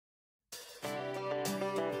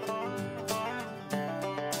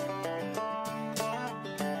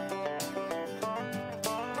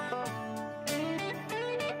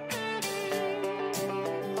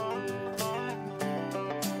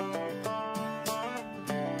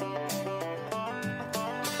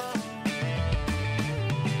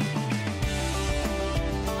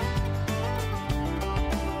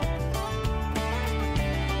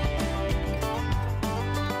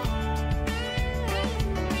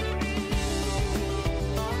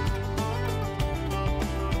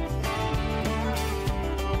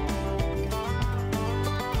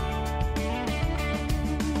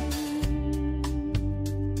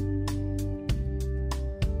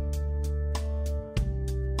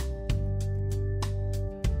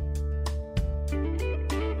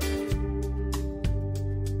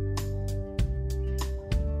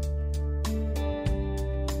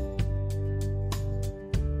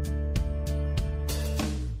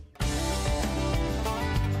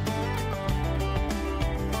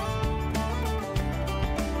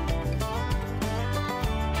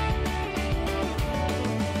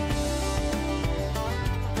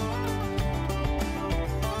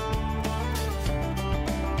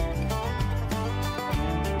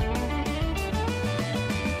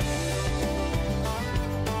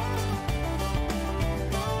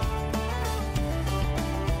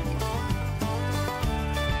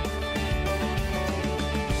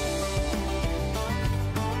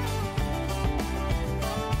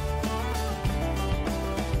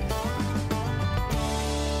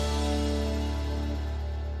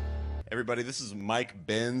everybody. This is Mike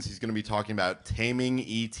Benz. He's going to be talking about Taming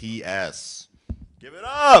ETS. Give it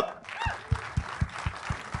up!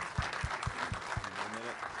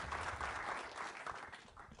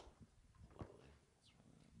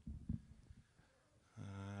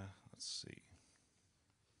 Let's see.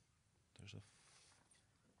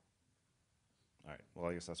 All right.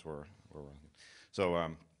 Well, I guess that's where we're on. So,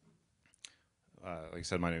 like I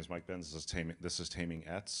said, my name is Mike Benz. This is Taming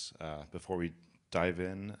ETS. Before we dive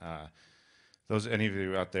in, any of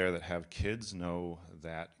you out there that have kids know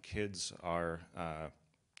that kids are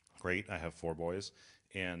great. I have 4 boys,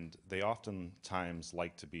 and they oftentimes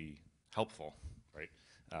like to be helpful, right?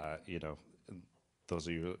 Those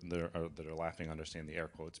of you that are laughing understand the air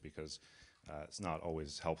quotes because it's not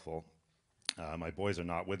always helpful. My boys are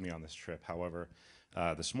not with me on this trip. However,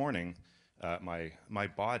 this morning, my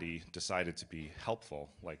body decided to be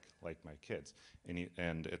helpful, like my kids,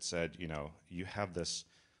 and it said, you have this.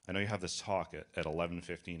 I know you have this talk at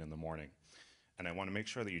 11:15 in the morning, and I want to make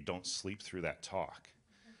sure that you don't sleep through that talk.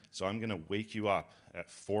 So I'm going to wake you up at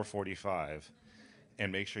 4:45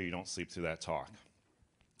 and make sure you don't sleep through that talk,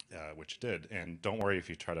 which did. And don't worry if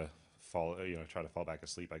you try to fall back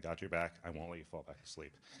asleep. I got your back. I won't let you fall back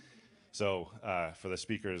asleep. So for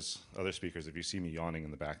the other speakers, if you see me yawning in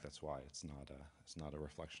the back, that's why. It's not a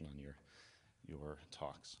reflection on your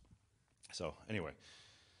talks. So anyway,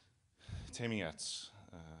 Taming ETS.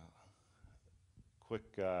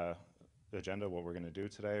 Quick agenda, what we're going to do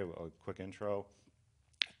today, a quick intro,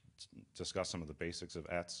 discuss some of the basics of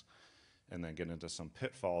ETS, and then get into some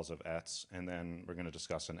pitfalls of ETS, and then we're going to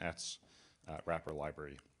discuss an ETS wrapper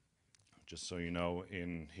library. Just so you know,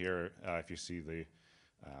 in here, if you see the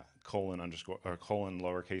colon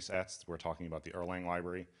lowercase ETS, we're talking about the Erlang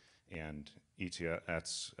library, and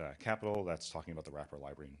ETS capital, that's talking about the wrapper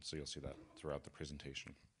library, so you'll see that throughout the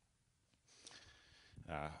presentation.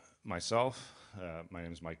 Myself, my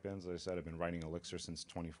name is Mike Benz. As I said, I've been writing Elixir since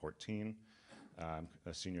 2014. I'm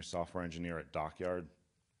a senior software engineer at Dockyard,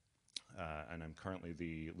 and I'm currently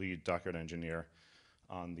the lead Dockyard engineer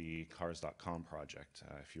on the cars.com project.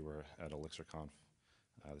 If you were at ElixirConf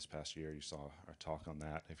this past year, you saw our talk on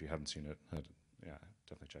that. If you haven't seen it, yeah,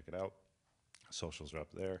 definitely check it out. Socials are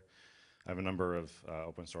up there. I have a number of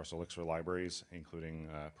open source Elixir libraries, including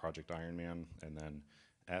Project Ironman, and then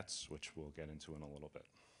ETS, which we'll get into in a little bit.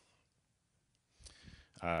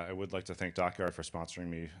 I would like to thank Dockyard for sponsoring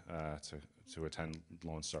me to attend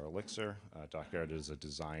Lonestar Elixir. Dockyard is a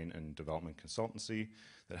design and development consultancy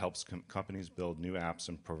that helps companies build new apps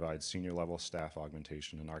and provide senior level staff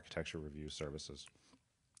augmentation and architecture review services.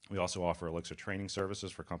 We also offer Elixir training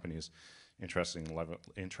services for companies interested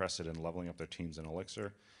in leveling up their teams in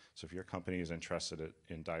Elixir. So if your company is interested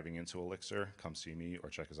in diving into Elixir, come see me or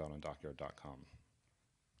check us out on dockyard.com.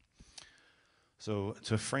 So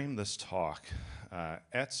to frame this talk,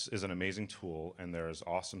 ETS is an amazing tool, and there's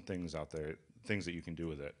awesome things out there, things that you can do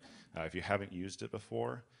with it. If you haven't used it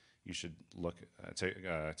before, you should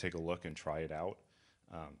take a look and try it out.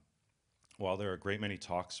 While there are a great many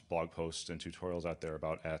talks, blog posts, and tutorials out there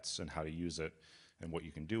about ETS and how to use it and what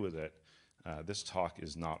you can do with it, this talk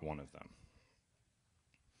is not one of them.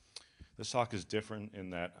 This talk is different in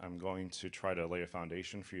that I'm going to try to lay a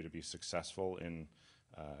foundation for you to be successful in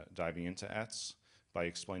diving into ETS by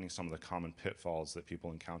explaining some of the common pitfalls that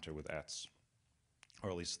people encounter with ETS, or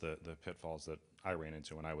at least the pitfalls that I ran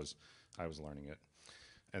into when I was learning it,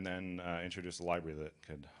 and then introduce a library that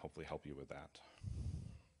could hopefully help you with that.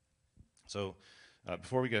 So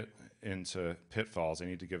before we get into pitfalls, I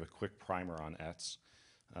need to give a quick primer on ETS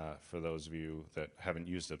for those of you that haven't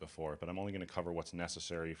used it before, but I'm only going to cover what's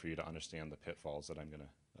necessary for you to understand the pitfalls that I'm going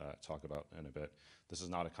to talk about in a bit. This is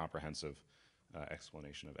not a comprehensive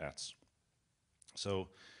explanation of ETS. So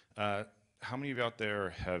how many of you out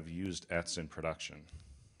there have used ETS in production?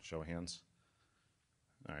 Show of hands.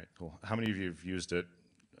 All right, cool. How many of you have used it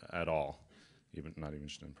at all? Not even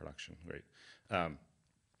just in production, great.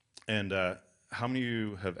 And how many of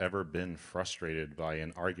you have ever been frustrated by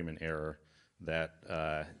an argument error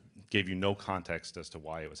that gave you no context as to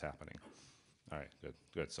why it was happening? All right,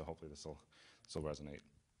 good. So hopefully this will resonate.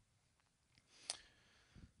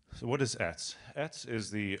 So what is ETS? ETS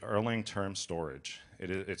is the Erlang term storage.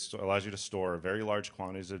 It allows you to store very large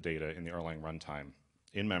quantities of data in the Erlang runtime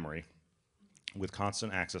in memory with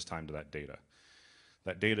constant access time to that data.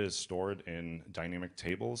 That data is stored in dynamic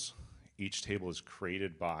tables. Each table is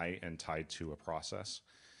created by and tied to a process.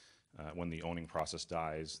 When the owning process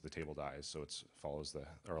dies, the table dies, so it follows the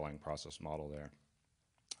Erlang process model there.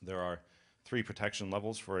 There are 3 protection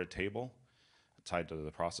levels for a table tied to the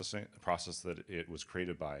process that it was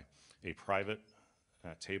created by: a private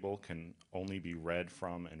table can only be read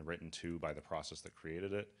from and written to by the process that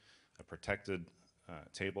created it. A protected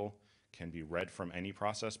table can be read from any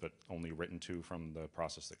process, but only written to from the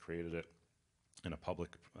process that created it. And a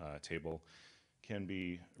public table can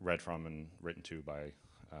be read from and written to by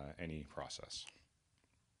any process.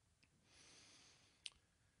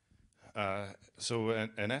 So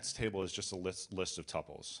an ETS table is just a list of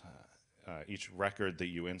tuples. Each record that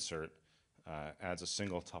you insert adds a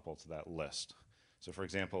single tuple to that list. So for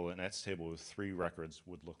example, an ETS table with 3 records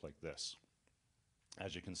would look like this.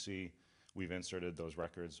 As you can see, we've inserted those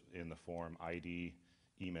records in the form ID,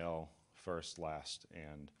 email, first, last,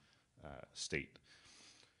 and state.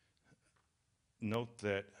 Note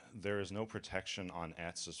that there is no protection on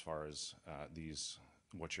ETS as far as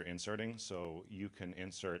what you're inserting. So you can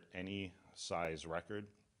insert any size record,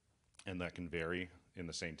 and that can vary in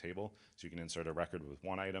the same table. So you can insert a record with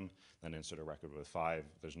 1 item, then insert a record with 5.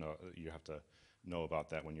 You have to know about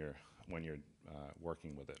that when you're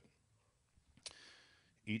working with it.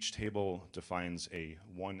 Each table defines a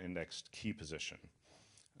 1-indexed key position.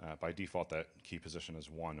 By default, that key position is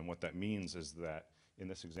 1, and what that means is that in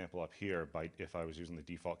this example up here, if I was using the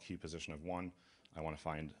default key position of 1, I want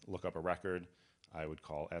to look up a record. I would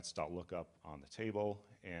call ets.lookup on the table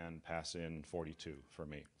and pass in 42 for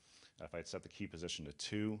me. If I'd set the key position to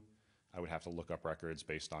 2, I would have to look up records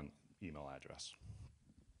based on email address.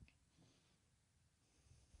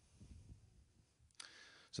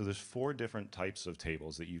 So there's 4 different types of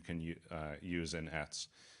tables that you can use in ETS,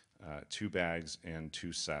 2 bags and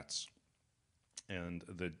 2 sets. And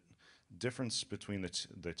the difference between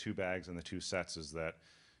the 2 bags and the 2 sets is that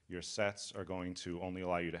your sets are going to only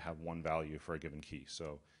allow you to have 1 value for a given key.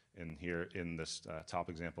 So in this top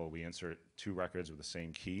example, we insert 2 records with the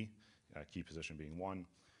same key, key position being 1.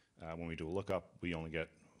 When we do a lookup, we only get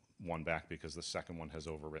 1 back because the second one has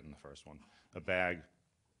overwritten the first one. A bag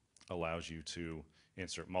allows you to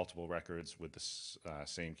insert multiple records with the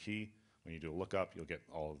same key. When you do a lookup, you'll get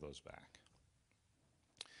all of those back.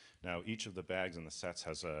 Now, each of the bags and the sets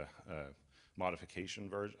has a modification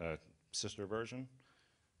version, a sister version.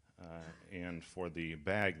 And for the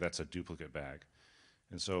bag, that's a duplicate bag.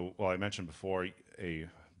 And so, while I mentioned before, a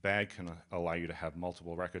bag can allow you to have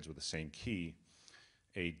multiple records with the same key.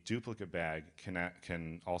 A duplicate bag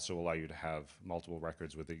can also allow you to have multiple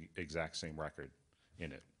records with the exact same record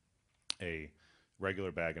in it. A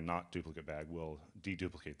regular bag and not duplicate bag will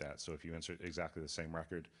deduplicate that. So if you insert exactly the same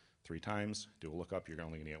record 3 times, do a lookup, you're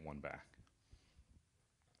only going to get 1 back.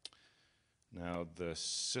 Now, the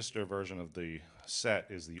sister version of the set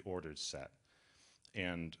is the ordered set.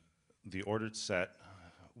 And the ordered set,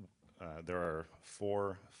 there are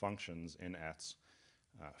 4 functions in ETS,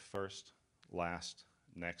 first, last,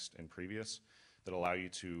 next, and previous, that allow you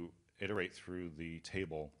to iterate through the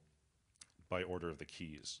table by order of the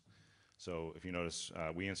keys. So if you notice,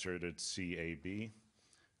 we inserted C, A, B.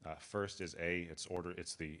 First is A. It's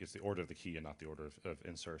the order of the key and not the order of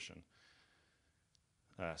insertion.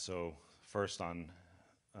 So first on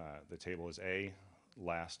the table is A,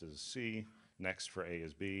 last is C, next for A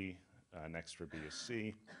is B, next for B is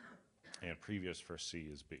C, and previous for C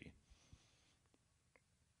is B.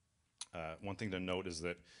 One thing to note is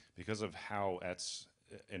that because of how ETS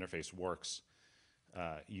interface works,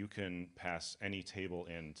 you can pass any table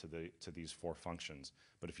in to these 4 functions.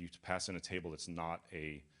 But if you pass in a table that's not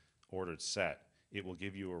a ordered set, it will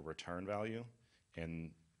give you a return value,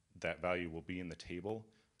 and that value will be in the table,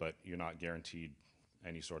 but you're not guaranteed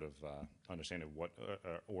any sort of understanding of what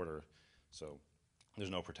order. So there's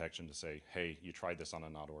no protection to say, hey, you tried this on a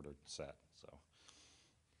not ordered set. So.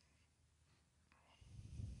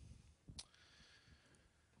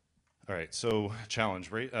 All right, so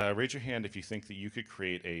challenge. Raise your hand if you think that you could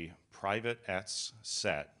create a private ETS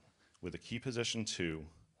set with a key position 2,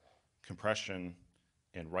 compression,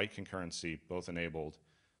 and write concurrency both enabled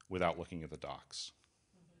without looking at the docs.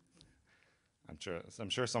 I'm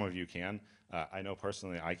sure some of you can. I know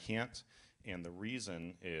personally I can't, and the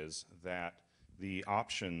reason is that the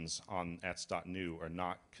options on ets.new are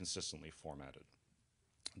not consistently formatted.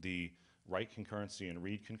 The write concurrency and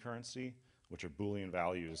read concurrency, which are Boolean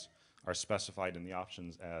values, are specified in the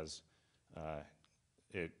options as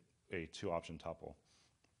a 2-option tuple.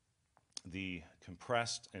 The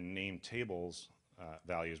compressed and named tables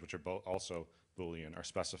values, which are also Boolean, are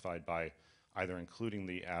specified by either including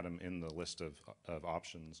the atom in the list of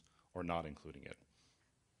options or not including it.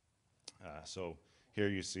 So here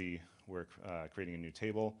you see we're creating a new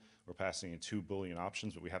table. We're passing in 2 Boolean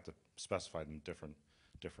options, but we have to specify them different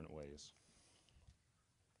ways.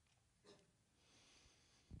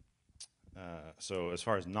 So as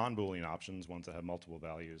far as non-Boolean options, ones that have multiple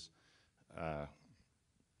values,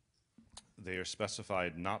 they are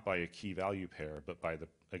specified not by a key value pair, but by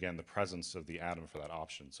again, the presence of the atom for that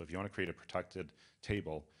option. So if you want to create a protected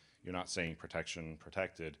table, you're not saying protection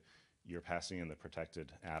protected, you're passing in the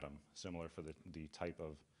protected atom, similar for the type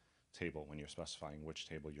of table when you're specifying which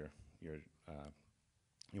table you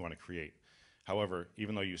want to create. However,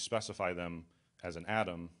 even though you specify them as an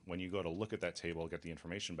atom, when you go to look at that table, get the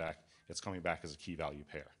information back, it's coming back as a key value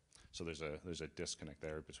pair. So there's a disconnect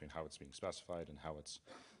there between how it's being specified and how it's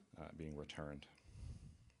being returned.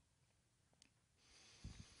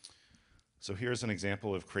 So here's an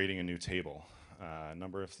example of creating a new table. A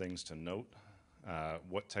number of things to note.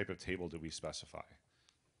 What type of table did we specify?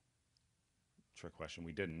 Trick question.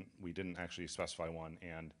 We didn't. We didn't actually specify one,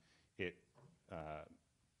 and it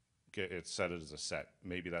set it as a set.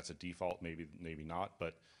 Maybe that's a default, maybe not,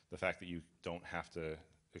 but the fact that you don't have to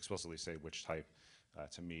explicitly say which type,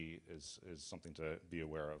 to me, is something to be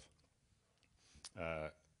aware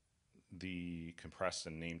of. The compressed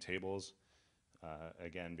and named tables,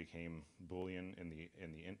 again, became Boolean in the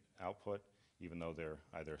output, even though they're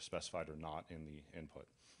either specified or not in the input.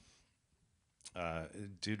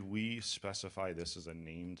 Did we specify this as a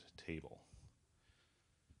named table?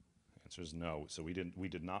 Answer is no. So we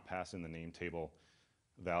did not pass in the named table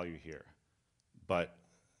value here. But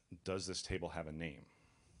does this table have a name?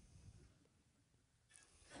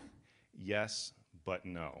 Yes, but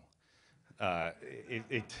no.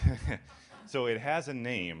 So it has a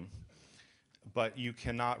name, but you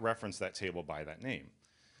cannot reference that table by that name.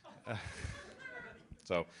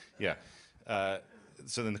 So yeah.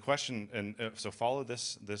 So then the question, and so follow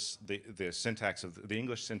the syntax of the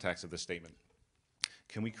English syntax of this statement.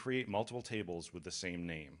 Can we create multiple tables with the same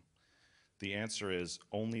name? The answer is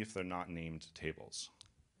only if they're not named tables.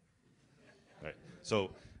 Right.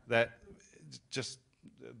 So that just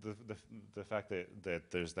the fact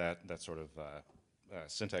that there's that sort of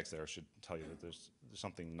syntax there should tell you that there's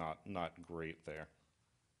something not great there.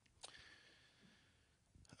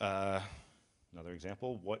 Another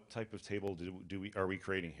example: what type of table are we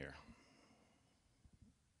creating here?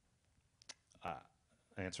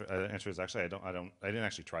 Answer is actually I didn't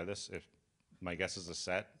actually try this. If my guess is a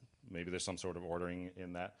set, maybe there's some sort of ordering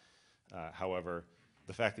in that. However,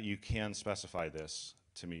 the fact that you can specify this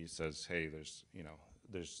to me says, hey,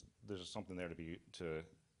 there's something there to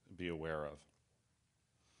be aware of.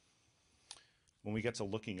 When we get to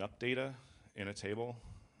looking up data in a table,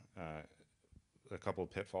 a couple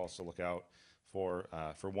of pitfalls to look out for.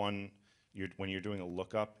 For one, when you're doing a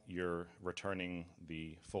lookup, you're returning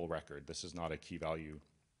the full record. This is not a key value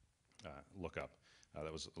lookup.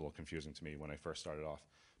 That was a little confusing to me when I first started off,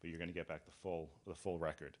 but you're going to get back the full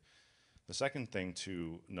record. The second thing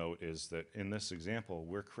to note is that in this example,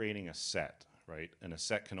 we're creating a set, right? And a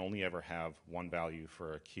set can only ever have one value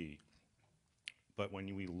for a key. But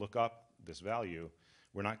when we look up this value,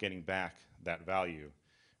 we're not getting back that value.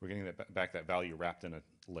 We're getting back that value wrapped in a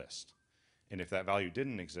list. And if that value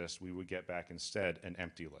didn't exist, we would get back instead an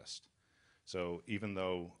empty list. So even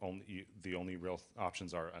though the only real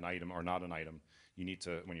options are an item or not an item, you need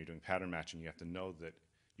to, when you're doing pattern matching, you have to know that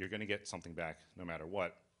you're going to get something back no matter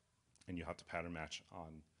what, and you have to pattern match on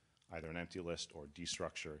either an empty list or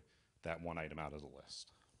destructure that one item out of the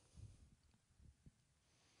list.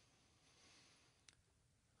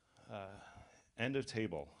 End of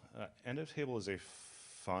table. End of table is a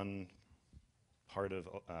fun part of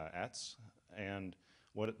ETS, and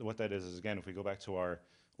what that is again, if we go back to our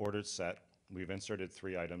ordered set, we've inserted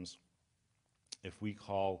 3 items. If we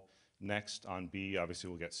call next on B, obviously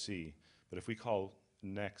we'll get C, but if we call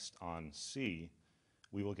next on C,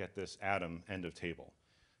 we will get this atom end of table.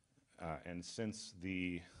 And since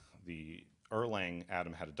the Erlang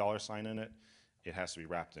atom had a $sign in it, it has to be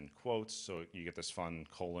wrapped in quotes, so you get this fun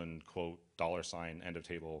colon, quote, $sign, end of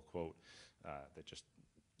table, quote, that just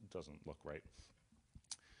doesn't look right.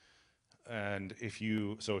 And if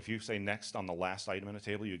you say next on the last item in a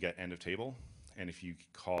table, you get end of table. And if you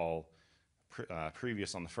call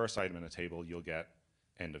previous on the first item in a table, you'll get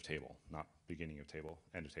end of table, not beginning of table,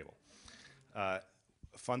 end of table.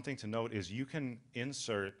 Fun thing to note is you can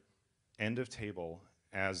insert end of table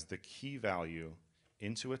as the key value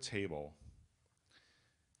into a table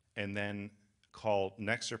and then call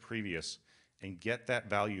next or previous and get that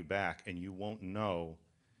value back, and you won't know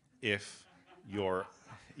if you're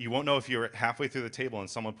halfway through the table and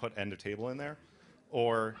someone put end of table in there,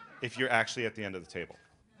 or if you're actually at the end of the table.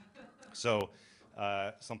 So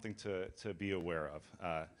something to be aware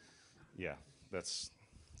of. Yeah, that's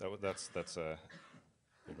a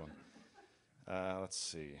big one. Let's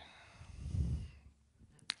see.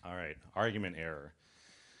 All right, argument error.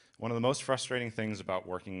 One of the most frustrating things about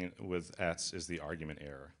working with ETS is the argument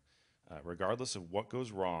error. Regardless of what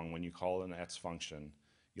goes wrong when you call an ets function,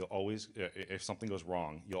 you'll always, if something goes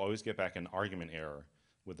wrong, you'll always get back an argument error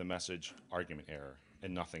with the message argument error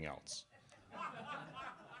and nothing else.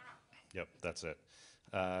 Yep, that's it.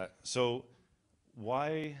 So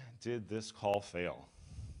why did this call fail?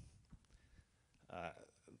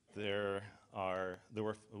 There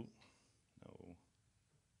were, oh,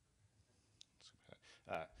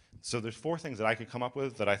 no. So there's 4 things that I could come up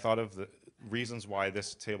with that I thought of the reasons why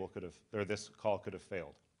this table could have, or this call could have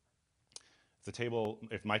failed.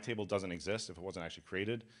 If my table doesn't exist, if it wasn't actually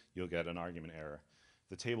created, you'll get an argument error. If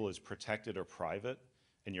the table is protected or private,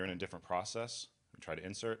 and you're in a different process, and try to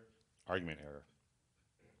insert, argument error.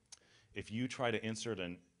 If you try to insert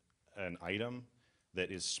an item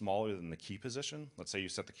that is smaller than the key position, let's say you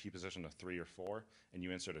set the key position to 3 or 4, and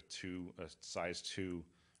you insert a size 2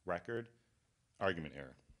 record, argument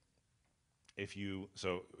error. If you're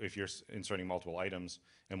inserting multiple items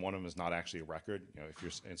and one of them is not actually a record, if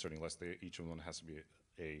you're inserting less, each of them has to be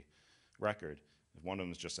a record. If one of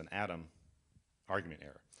them is just an atom, argument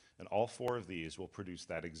error. And all 4 of these will produce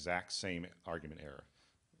that exact same argument error.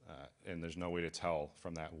 And there's no way to tell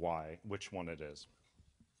from that which one it is.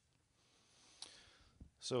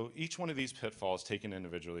 So each one of these pitfalls taken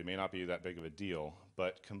individually may not be that big of a deal,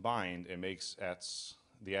 but combined it makes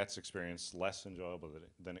the ets experience less enjoyable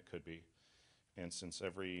than it could be. And since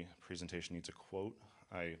every presentation needs a quote,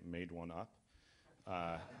 I made one up.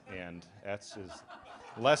 And ets is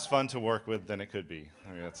less fun to work with than it could be.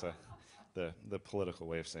 I mean, that's the political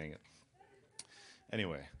way of saying it.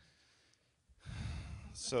 Anyway,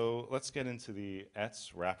 so let's get into the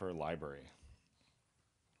ets wrapper library.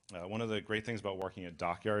 One of the great things about working at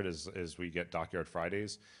Dockyard is we get Dockyard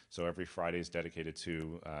Fridays. So every Friday is dedicated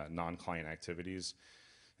to non-client activities,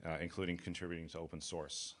 including contributing to open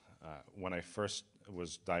source. When I first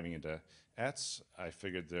was diving into ets, I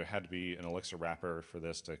figured there had to be an Elixir wrapper for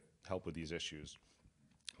this to help with these issues.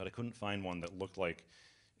 But I couldn't find one that looked like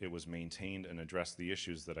it was maintained and addressed the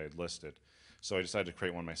issues that I had listed. So I decided to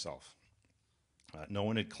create one myself. No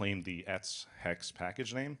one had claimed the ets hex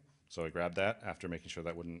package name, so I grabbed that after making sure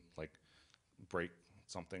that wouldn't break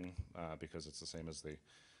something because it's the same as the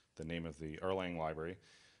name of the Erlang library.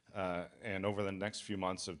 And over the next few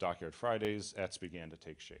months of Dockyard Fridays, ets began to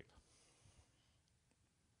take shape.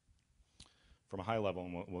 From a high level,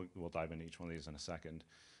 and we'll dive into each one of these in a second,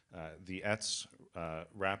 the ets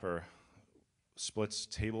wrapper splits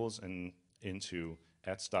tables into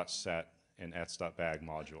ets.set and ets.bag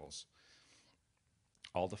modules.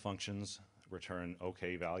 All the functions return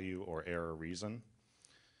OK value or error reason.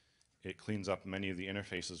 It cleans up many of the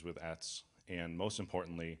interfaces with ets, and most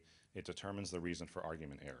importantly, it determines the reason for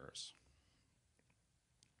argument errors.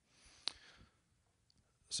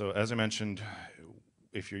 So as I mentioned,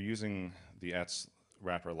 if you're using the ets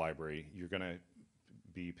wrapper library, you're going to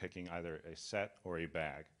be picking either a set or a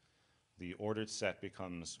bag. The ordered set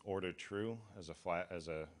becomes ordered true as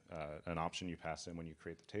an option you pass in when you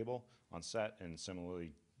create the table on set, and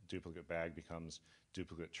similarly, duplicate bag becomes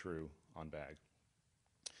duplicate true on bag.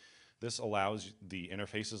 This allows the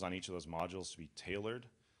interfaces on each of those modules to be tailored.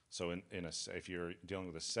 So if you're dealing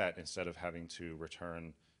with a set, instead of having to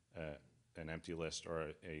return an empty list or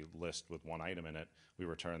a list with one item in it, we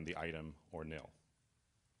return the item or nil.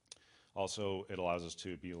 Also, it allows us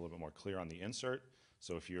to be a little bit more clear on the insert.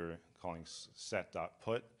 So if you're calling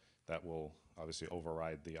set.put, that will obviously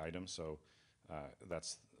override the item. So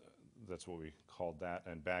that's what we called that.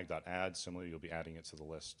 And bag.add, similarly, you'll be adding it to the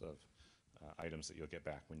list of items that you'll get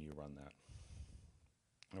back when you run that,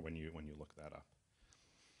 or when you look that up.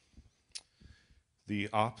 The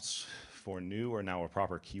ops for new are now a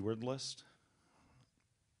proper keyword list.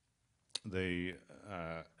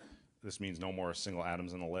 This means no more single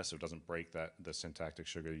atoms in the list, so it doesn't break the syntactic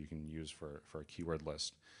sugar you can use for a keyword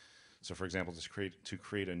list. So for example, to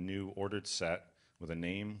create a new ordered set with a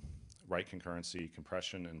name, write concurrency,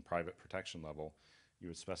 compression, and private protection level, you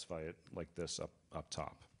would specify it like this up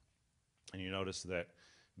top. And you notice that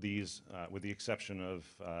these, with the exception of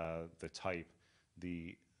the type,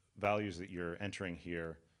 the values that you're entering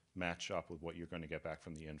here match up with what you're going to get back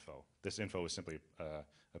from the info. This info is simply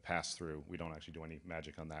a pass-through. We don't actually do any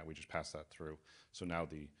magic on that. We just pass that through. So now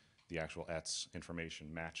the actual ets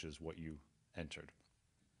information matches what you entered.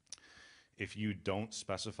 If you don't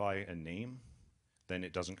specify a name, then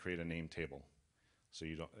it doesn't create a name table. So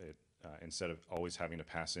you don't, instead of always having to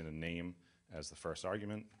pass in a name as the first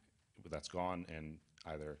argument, that's gone, and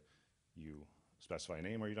either you specify a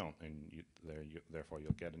name or you don't, and therefore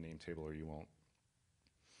you'll get a name table or you won't.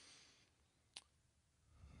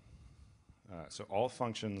 So all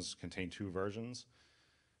functions contain two versions.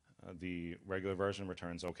 The regular version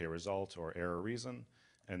returns OK result or error reason,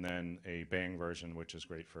 and then a bang version, which is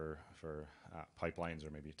great for pipelines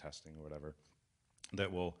or maybe testing or whatever,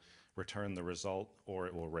 that will return the result or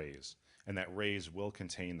it will raise. And that raise will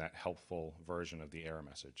contain that helpful version of the error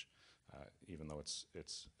message, even though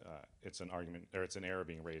it's an argument or it's an error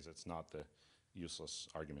being raised. It's not the useless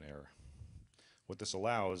argument error. What this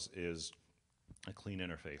allows is a clean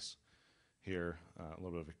interface. Here, a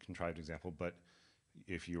little bit of a contrived example, but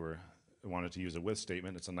if you wanted to use a with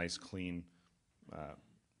statement, it's a nice clean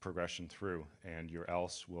progression through, and your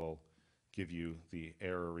else will give you the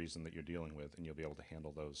error reason that you're dealing with, and you'll be able to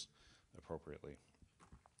handle those appropriately.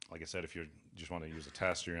 Like I said, if you just want to use a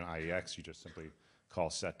test or an IEX, you just simply call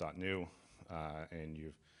set.new, and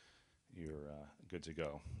you're good to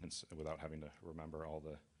go, without having to remember all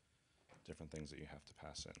the different things that you have to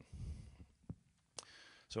pass in.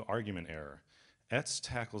 So argument error. ETS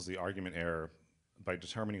tackles the argument error by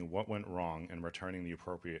determining what went wrong and returning the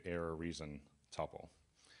appropriate error reason tuple.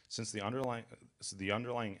 Since the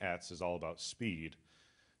underlying ETS is all about speed,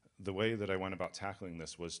 the way that I went about tackling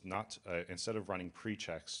this was not, instead of running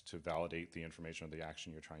pre-checks to validate the information or the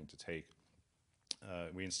action you're trying to take,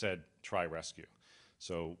 we instead try rescue.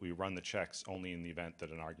 So we run the checks only in the event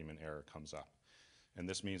that an argument error comes up. And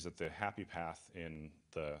this means that the happy path in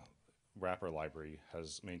the wrapper library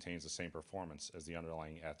maintains the same performance as the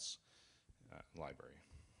underlying ETS library.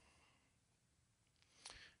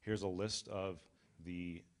 Here's a list of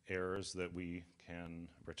the errors that we can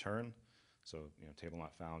return. So, table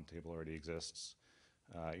not found, table already exists.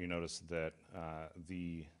 You notice that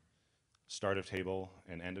the start of table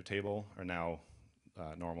and end of table are now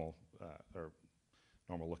normal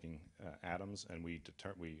looking atoms, and we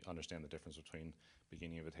understand the difference between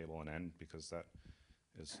beginning of a table and end because that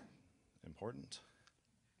is important.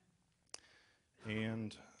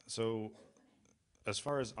 And so, as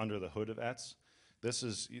far as under the hood of ETS, this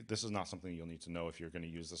is not something you'll need to know if you're going to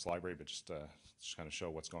use this library, but just kind of show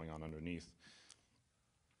what's going on underneath.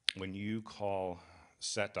 When you call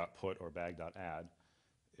set.put or bag.add,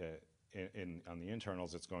 on the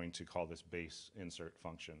internals, it's going to call this base insert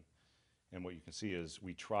function. And what you can see is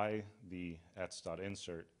we try the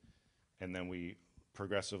ets.insert, and then we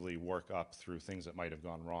progressively work up through things that might have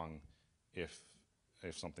gone wrong if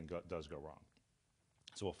something does go wrong.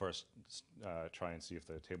 So we'll first try and see if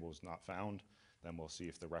the table was not found. Then we'll see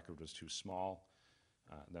if the record was too small.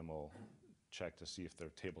 Then we'll check to see if the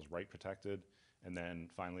table's write protected. And then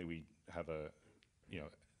finally we have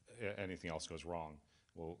anything else goes wrong,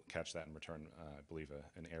 we'll catch that and return, I believe,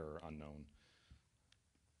 an error unknown,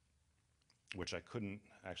 which I couldn't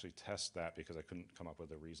actually test that because I couldn't come up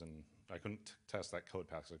with a reason. I couldn't test that code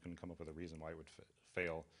path, so I couldn't come up with a reason why it would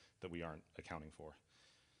fail that we aren't accounting for.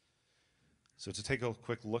 So to take a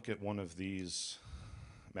quick look at one of these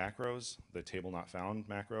macros, the table not found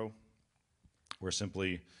macro, we're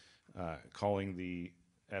simply calling the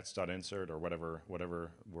ets.insert or whatever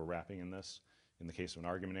we're wrapping in this. In the case of an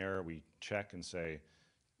argument error, we check and say,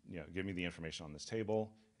 give me the information on this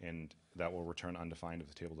table, and that will return undefined if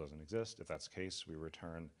the table doesn't exist. If that's the case, we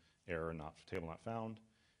return error table not found.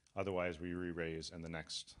 Otherwise, we re-raise, and the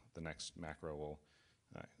next macro will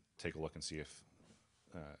take a look and see if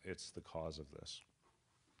it's the cause of this.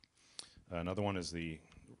 Another one is the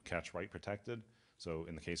catch write protected. So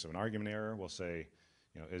in the case of an argument error, we'll say,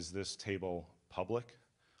 is this table public,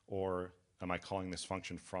 or am I calling this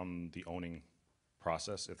function from the owning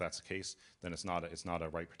process? If that's the case, then it's not a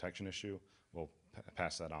write protection issue. We'll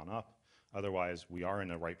pass that on up. Otherwise, we are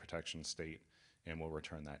in a write protection state, and we'll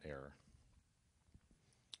return that error.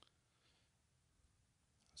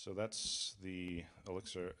 So that's the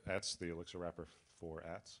Elixir ETS, the Elixir wrapper for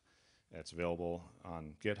ETS. It's available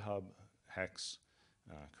on GitHub, Hex,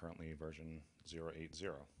 currently version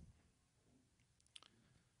 0.80.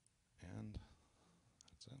 And